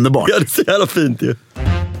ju underbart. Ja, det är så jävla fint ju.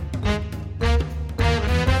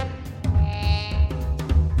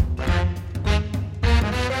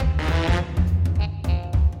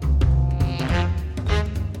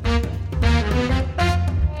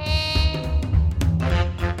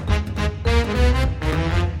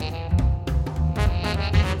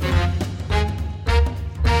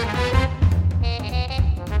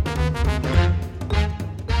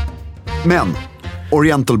 Men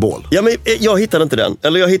Oriental Ball. Ja, men jag hittade inte den.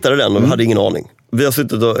 Eller jag hittade den och hade ingen aning. Vi har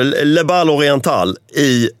suttit och... Le Bal Oriental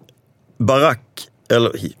i barack.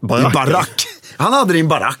 Han hade din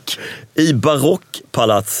barack. I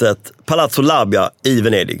barockpalatset Palazzo Labia i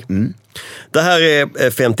Venedig. Det här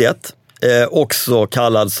är 51. Också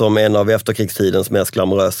kallad som en av efterkrigstidens mest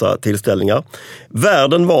glamorösa tillställningar.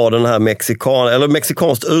 Värden var den här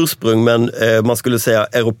mexikanskt ursprung, men man skulle säga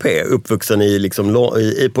europé, uppvuxen i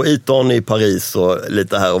på Eton i Paris och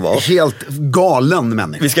lite här och var. Helt galen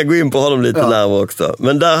människa. Vi ska gå in på honom lite närmare också.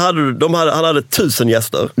 Men där han hade 1000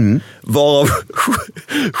 gäster, varav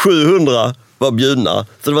 700 var bjudna.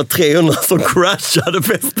 Så det var 300 som crashade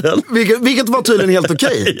festen. Vilket var tydligen helt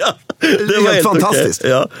okej. Ja, det var helt fantastiskt.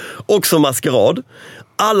 Okay. Ja. Också maskerad.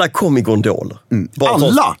 Alla kom i gondoler.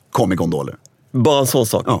 Alla kom i gondoler. Bara en sån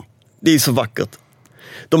sak. Ja. Det är så vackert.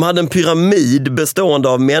 De hade en pyramid bestående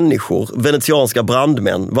av människor. Venetianska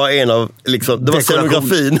brandmän var en av, det var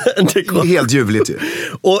scenografin. Helt ljuvligt ju.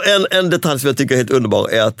 Och en detalj som jag tycker är helt underbar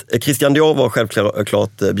är att Christian Dior var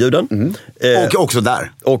självklart bjuden. Och också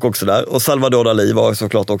där. Och Salvador Dalí var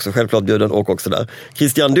såklart också självklart bjuden och också där.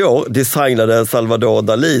 Christian Dior designade Salvador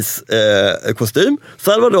Dalís kostym.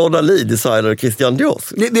 Salvador Dalí designade Christian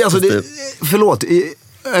Diors kostym. Förlåt,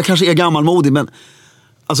 jag kanske är gammalmodig, men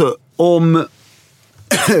alltså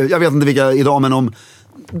jag vet inte vilka idag, men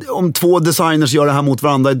om två designers gör det här mot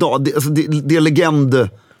varandra idag, det är legend.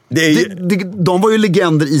 De var ju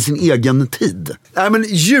legender i sin egen tid. Nej, men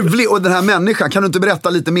ljuvlig, och den här människan, kan du inte berätta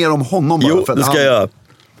lite mer om honom bara? Jo, det ska jag göra.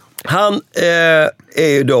 Han är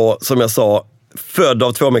ju då, som jag sa, född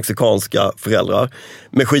av 2 mexikanska föräldrar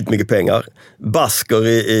med skitmycket pengar. Basker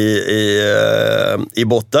i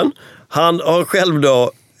botten. Han har själv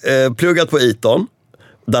då pluggat på Eton,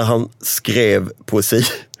 där han skrev poesi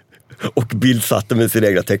och bildsatte med sina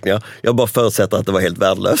egna teckningar. Jag bara förutsätter att det var helt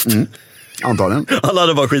värdelöst. Antagligen. Han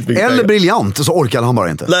hade bara skitmycket eller pengar. briljant, så orkade han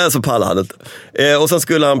bara inte. Nej, så pallade han inte. Och sen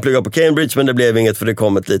skulle han plugga på Cambridge, men det blev inget för det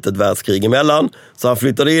kom ett litet världskrig emellan. Så han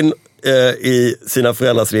flyttade in i sina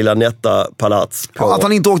föräldrars lilla nätta palats. Att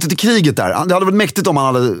han inte åkte till kriget där. Det hade varit mäktigt om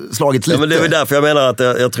han hade slagit lite. Ja, men det är därför jag menar att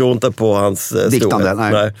jag tror inte på hans diktande.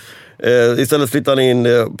 Nej. Istället flyttade han in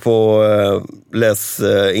på Les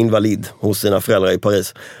Invalides hos sina föräldrar i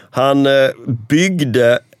Paris. Han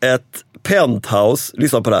byggde ett penthouse,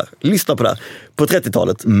 lyssna på det här. På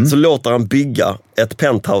 30-talet så låter han bygga ett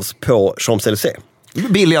penthouse på Champs-Élysées.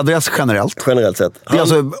 Billig adress generellt. Generellt sett. Det är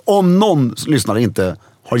alltså, om någon lyssnare inte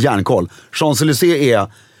har järnkoll, Champs-Élysées är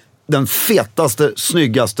den fetaste,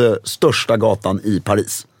 snyggaste, största gatan i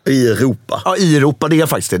Paris. I Europa. Ja, i Europa, det är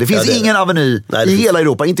faktiskt det. Det finns ingen aveny i hela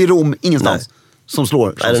Europa, inte i Rom, ingenstans, som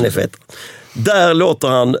slår. Nej, den är fet. Där låter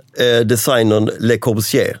han designern Le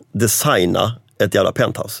Corbusier designa ett jävla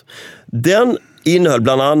penthouse. Den innehöll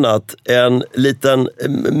bland annat en liten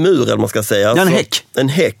mur, eller man ska säga. En häck. En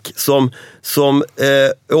häck som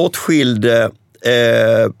åtskilde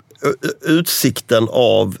utsikten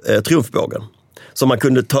av Triumfbågen. Som man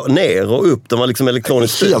kunde ta ner och upp. Den var liksom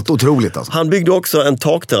elektroniskt. Helt otroligt alltså. Han byggde också en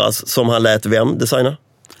takterrass som han lät vem designa?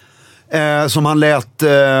 Som han lät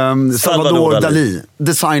Salvador Dalí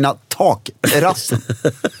designa takterrassen.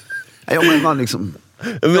 Man liksom...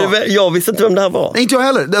 Jag visste inte vem det här var. Nej, inte jag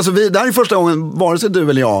heller. Alltså, det här är första gången, vare sig du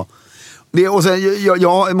eller jag. Och sen,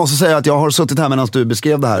 jag måste säga att jag har suttit här medan du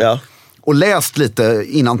beskrev det här. Ja. Och läst lite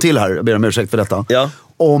innantill här, jag ber om ursäkt för detta. Ja.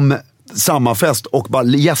 Om samma fest och bara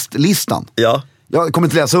gästlistan. Ja. Jag kommer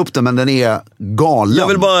inte läsa upp den, men den är galen.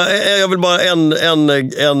 Jag vill bara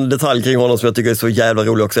en detalj kring honom som jag tycker är så jävla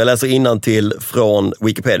rolig också. Jag läser innantill från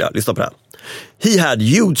Wikipedia. Lyssna på det här. He had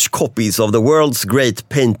huge copies of the world's great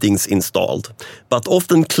paintings installed, but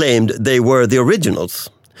often claimed they were the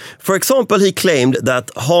originals. For example, he claimed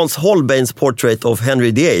that Hans Holbein's portrait of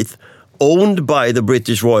Henry VIII, owned by the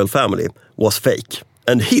British royal family, was fake.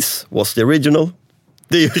 And his was the original.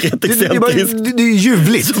 Det är ju rätt excentriskt. Det är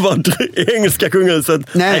ljuvligt. Så bara engelska kungahuset,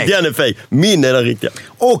 nej, den är fake. Min är den riktiga.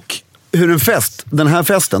 Och hur den här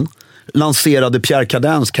festen lanserade Pierre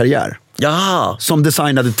Cardins karriär. Ja. Som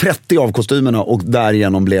designade 30 av kostymerna och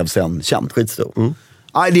därigenom blev sen känd. Skitstor.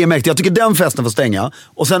 Nej, det är mäktigt. Jag tycker den festen får stänga.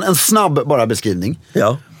 Och sen en snabb bara beskrivning.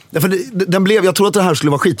 Ja. Därför jag tror att det här skulle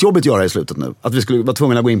vara skitjobbigt att göra i slutet nu. Att vi skulle vara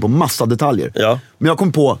tvungna att gå in på massa detaljer. Ja. Men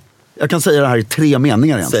jag kan säga det här i 3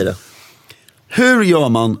 meningar egentligen. Säg det. Hur gör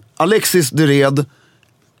man Alexis de Red,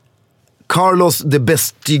 Carlos de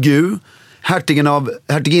Bestigu,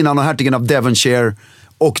 hertiginnan och hertigen av Devonshire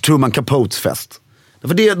och Truman Capotes fest?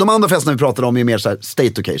 För de andra festerna vi pratade om är mer så här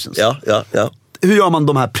state occasions. Ja. Hur gör man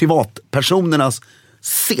de här privatpersonernas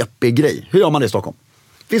CP-grej? Hur gör man det i Stockholm?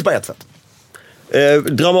 Det finns bara ett sätt.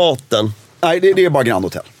 Dramaten. Nej, det är bara Grand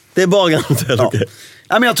Hotel. Det är bara Grand Hotel, ja. okej.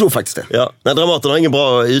 Nej, men jag tror faktiskt det. Ja. Nej, Dramaten har ingen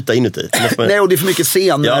bra yta inuti. Nej, och det är för mycket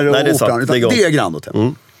scener och operan. Det är Grand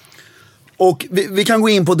Hotel. Och vi kan gå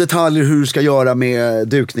in på detaljer hur du ska göra med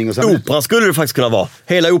dukning och så. Opera skulle det faktiskt kunna vara.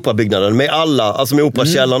 Hela operabyggnaden med alla, alltså med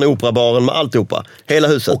operakällaren, operabaren, med alltihopa. Hela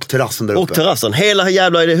huset. Och terrassen där uppe. Och terrassen, hela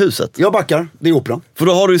jävla i det huset. Jag backar, det är operan. För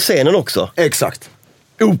då har du scenen också. Exakt.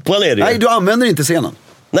 Operan är det ju. Nej, du använder inte scenen.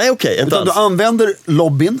 Nej, okej, inte alls. Du använder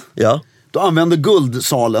lobbyn. Ja. Du använder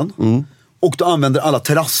guldsalen. Och du använder alla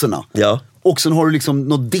terrasserna. Ja. Och sen har du liksom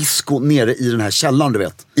något disco nere i den här källaren, du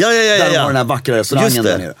vet. Ja. Där de har den här vackra restaurangen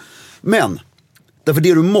där nere. Men, därför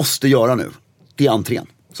det du måste göra nu, det är entrén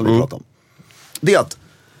som vi pratar om. Det är att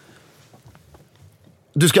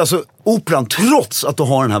du ska alltså, operan, trots att du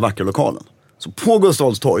har den här vackra lokalen. Så på Gustav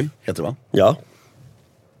Adolfs torg, heter det va? Ja.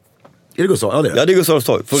 Är det Gustav? Ja, det är det. Ja, det är Gustav Adolfs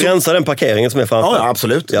torg. Får rensa den parkeringen som är framför. Ja,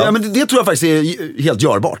 absolut. Ja. Men det tror jag faktiskt är helt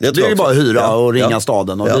görbart. Det är bara att hyra och ringa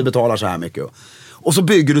staden och vi betalar så här mycket. Och så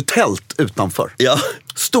bygger du tält utanför. Ja.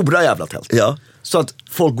 Stora jävla tält. Ja. Så att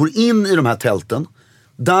folk går in i de här tälten.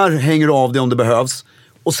 Där hänger du av det om det behövs.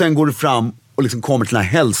 Och sen går du fram och liksom kommer till den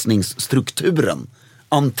här hälsningsstrukturen.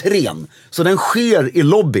 Entrén. Så den sker i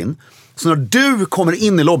lobbyn. Så när du kommer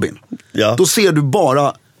in i lobbyn, då ser du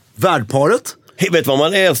bara värdparet. Vet vad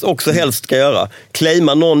man också helst ska göra?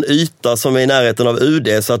 Claima någon yta som är i närheten av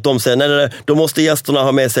UD så att de säger nej, då måste gästerna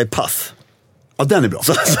ha med sig pass. Ja, den är bra.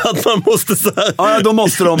 Så att man måste så här... Ja, då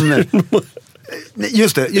måste de...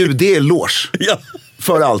 Just det, UD är loge. Ja.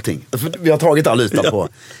 För allting. Vi har tagit all yta på.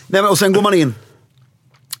 Nej, men, och sen går man in.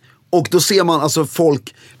 Och då ser man alltså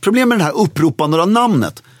folk... Problemet med den här uppropandet av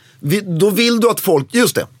namnet. Då vill du att folk...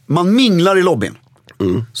 Just det, man minglar i lobbyn.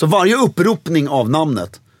 Så varje uppropning av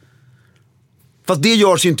namnet... Fast det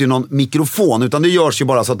görs ju inte i någon mikrofon, utan det görs ju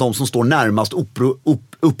bara så att de som står närmast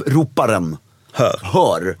upproparen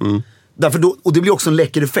hör. Därför då, och det blir också en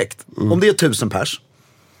läcker effekt. Om det är 1000 pers,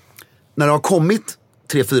 när det har kommit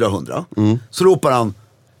 300-400, så ropar han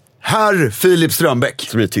Herr Filip Strömbäck.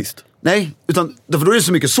 Så blir det tyst. Nej, utan därför då är det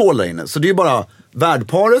så mycket sål där inne. Så det är bara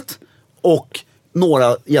värdparet och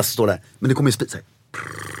några gäster står där. Men det kommer ju sprida sig.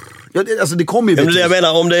 Ja, alltså det kommer ju bli. Men det jag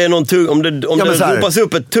menar, om det är någon tung, om det ropas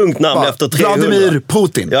upp ett tungt namn efter 300. Vladimir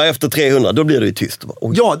Putin. Ja, efter 300, då blir det ju tyst.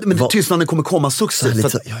 Ja, men tystnaden kommer komma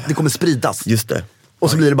successivt för att det kommer spridas. Just det.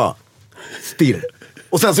 Och så blir det bara stirr.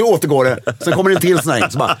 Och sen så återgår det. Sen kommer det en till sån här,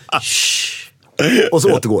 så bara Och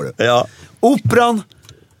så återgår det. Ja. Operan,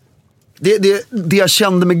 det jag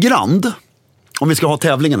kände med Grand, om vi ska ha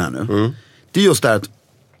tävlingen här nu, det är just det här att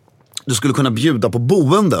du skulle kunna bjuda på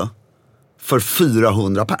boende för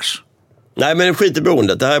 400 pers. Nej, men skit i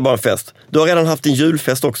boendet. Det här är bara en fest. Du har redan haft en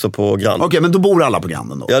julfest också på Grand. Okej, men då bor alla på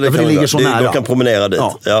Grand ändå. Ja, det för det ligger så nära. De kan promenera dit.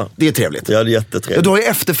 Ja, det är trevligt. Ja, det är jättetrevligt. Ja, du har ju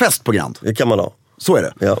efterfest på Grand. Det kan man ha. Så är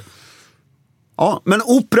det. Ja. Ja, men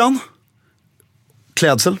operan,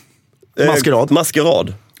 klädsel,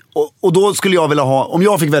 maskerad. Och då skulle jag vilja ha, om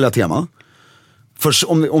jag fick välja tema,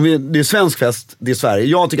 för det är svensk fest, det är Sverige.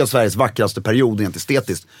 Jag tycker att Sveriges vackraste period, rent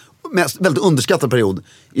estetiskt, väldigt underskattad period,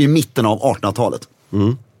 är i mitten av 1800-talet.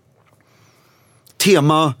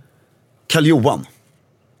 Tema Karl Johan.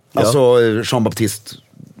 Alltså Jean-Baptiste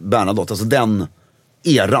Bernadotte. Alltså den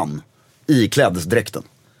eran i klädesdräkten.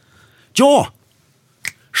 Ja!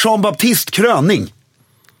 Jean-Baptiste kröning.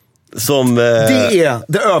 Som, det är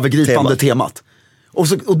det övergripande temat.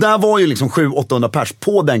 Och där var ju liksom 700-800 pers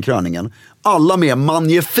på den kröningen. Alla med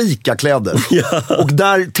magnifika kläder. Och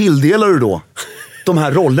där tilldelar du då de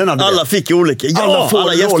här rollerna. Alla fick olika. Ja, alla får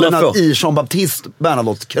alla rollerna i Jean-Baptiste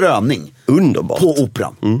Bernadottes kröning. Underbart. På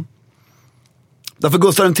operan. Därför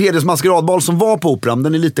Gustav III:s maskeradbal som var på operan,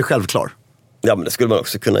 den är lite självklar. Ja, men det skulle man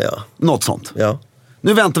också kunna göra. Något sånt. Ja.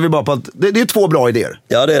 Nu väntar vi bara på att det är 2 bra idéer.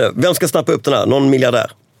 Ja, det är det. Vem ska snappa upp den här? Någon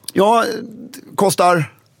miljardär? Ja,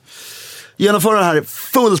 kostar. Genomföra det här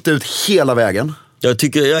fullt ut hela vägen.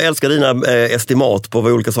 Jag älskar dina estimat på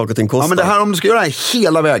vad olika saker och ting kostar. Ja, men det här, om du ska göra det här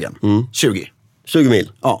hela vägen, 20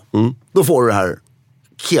 mil. Ja, då får du det här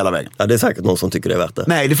hela vägen. Ja, det är säkert någon som tycker det är värt det.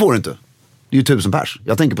 Nej, det får du inte. Det är ju 1000 pers.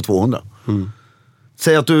 Jag tänker på 200.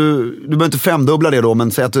 Säg att du behöver inte 5-dubbla det då,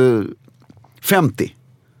 men säg att du 50.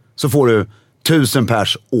 Så får du 1000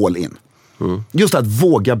 pers all in. Just att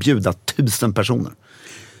våga bjuda 1000 personer.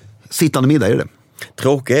 Sittande middag är det.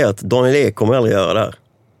 Tråkigt är att Daniel Ek kommer aldrig göra det här.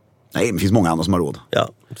 Nej, men det finns många andra som har råd. Ja,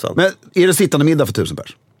 sant. Men är det sittande middag för 1000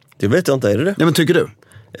 pers? Det vet jag inte, är det det? Nej, men tycker du?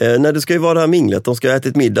 Nej, det ska ju vara det här minglet. De ska ha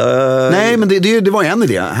ätit middag. Nej, men det var en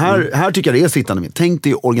idé. Här tycker jag det är sittande middag. Tänk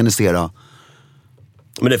dig organisera.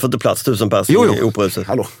 Men det får inte plats 1000 pers i operahuset.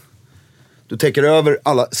 Hallå. Du täcker över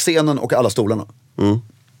alla scenen och alla stolarna.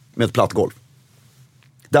 Med ett platt golv.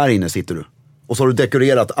 Där inne sitter du. Och så har du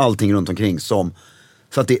dekorerat allting runt omkring som.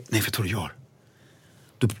 Så att det. Nej, vet du vad du gör?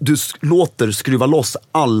 Du låter skruva loss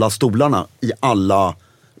alla stolarna i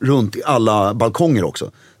alla balkonger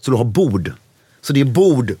också. Så du har bord. Så det är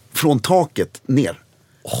bord från taket ner.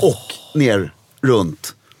 Och ner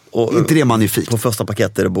runt. Och inte det magnifikt. På första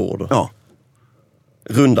paketet är det bord. Ja.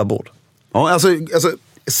 Runda bord. Ja, alltså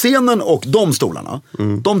scenen och de stolarna,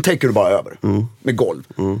 de täcker du bara över med golv.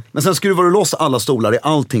 Men sen skruvar du loss alla stolar i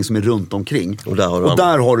allting som är runt omkring. Och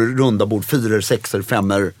där har du runda bord, 4, 6, 5,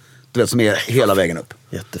 du vet, som är hela vägen upp.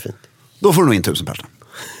 Jättefint. Då får du nog in 1000 personer.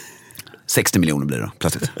 60 miljoner blir det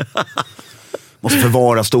plötsligt. Måste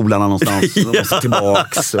förvara stolarna någonstans. De måste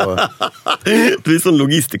tillbaks. Och. Du är sån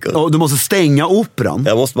logistiker. Och du måste stänga operan.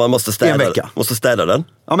 Man måste städa en vecka. Måste städa den.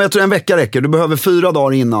 Ja, men jag tror en vecka räcker. Du behöver 4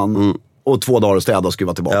 dagar innan och 2 dagar att städa och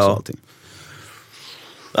skruva tillbaka och allting.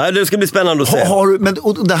 Nej, det ska bli spännande att se. Men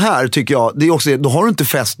och det här tycker jag, det är också, då har du inte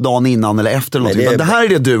fest dagen innan eller efter eller någonting. Det här är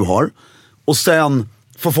det du har. Och sen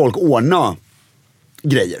får folk ordna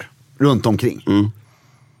grejer runt omkring.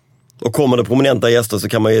 Och kommer det prominenta gäster så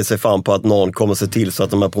kan man ge sig fan på att någon kommer se till så att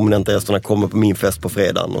de här prominenta gästerna kommer på min fest på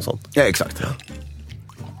fredagen och sånt. Ja, exakt. Ja.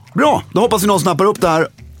 Bra, då hoppas vi någon snappar upp det här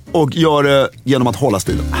och gör det genom att hålla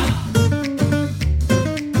stilen.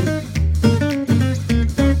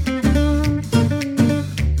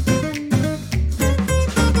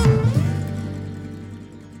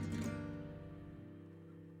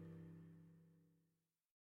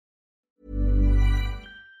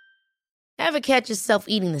 Ever catch yourself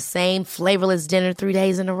eating the same flavorless dinner 3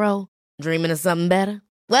 days in a row? Dreaming of something better?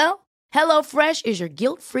 Well, HelloFresh is your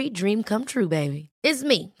guilt-free dream come true, baby. It's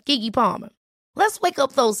me, Keke Palmer. Let's wake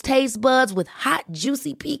up those taste buds with hot,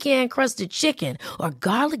 juicy pecan-crusted chicken or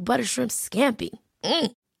garlic butter shrimp scampi.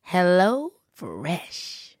 Hello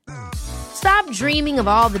Fresh. Stop dreaming of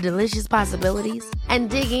all the delicious possibilities and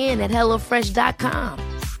dig in at HelloFresh.com.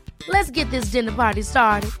 Let's get this dinner party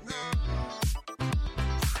started.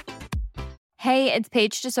 Hey, it's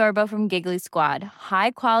Paige DeSorbo from Giggly Squad.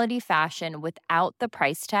 High quality fashion without the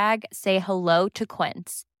price tag. Say hello to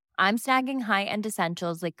Quince. I'm snagging high-end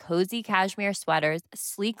essentials like cozy cashmere sweaters,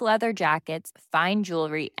 sleek leather jackets, fine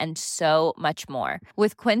jewelry, and so much more.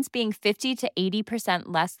 With Quince being 50 to 80%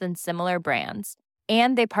 less than similar brands.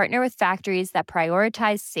 And they partner with factories that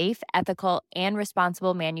prioritize safe, ethical, and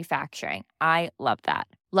responsible manufacturing. I love that.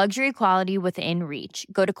 Luxury quality within reach.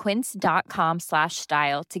 Go to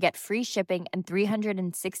quince.com/style to get free shipping and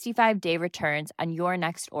 365-day returns on your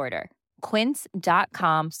next order.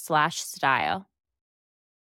 Quince.com/style.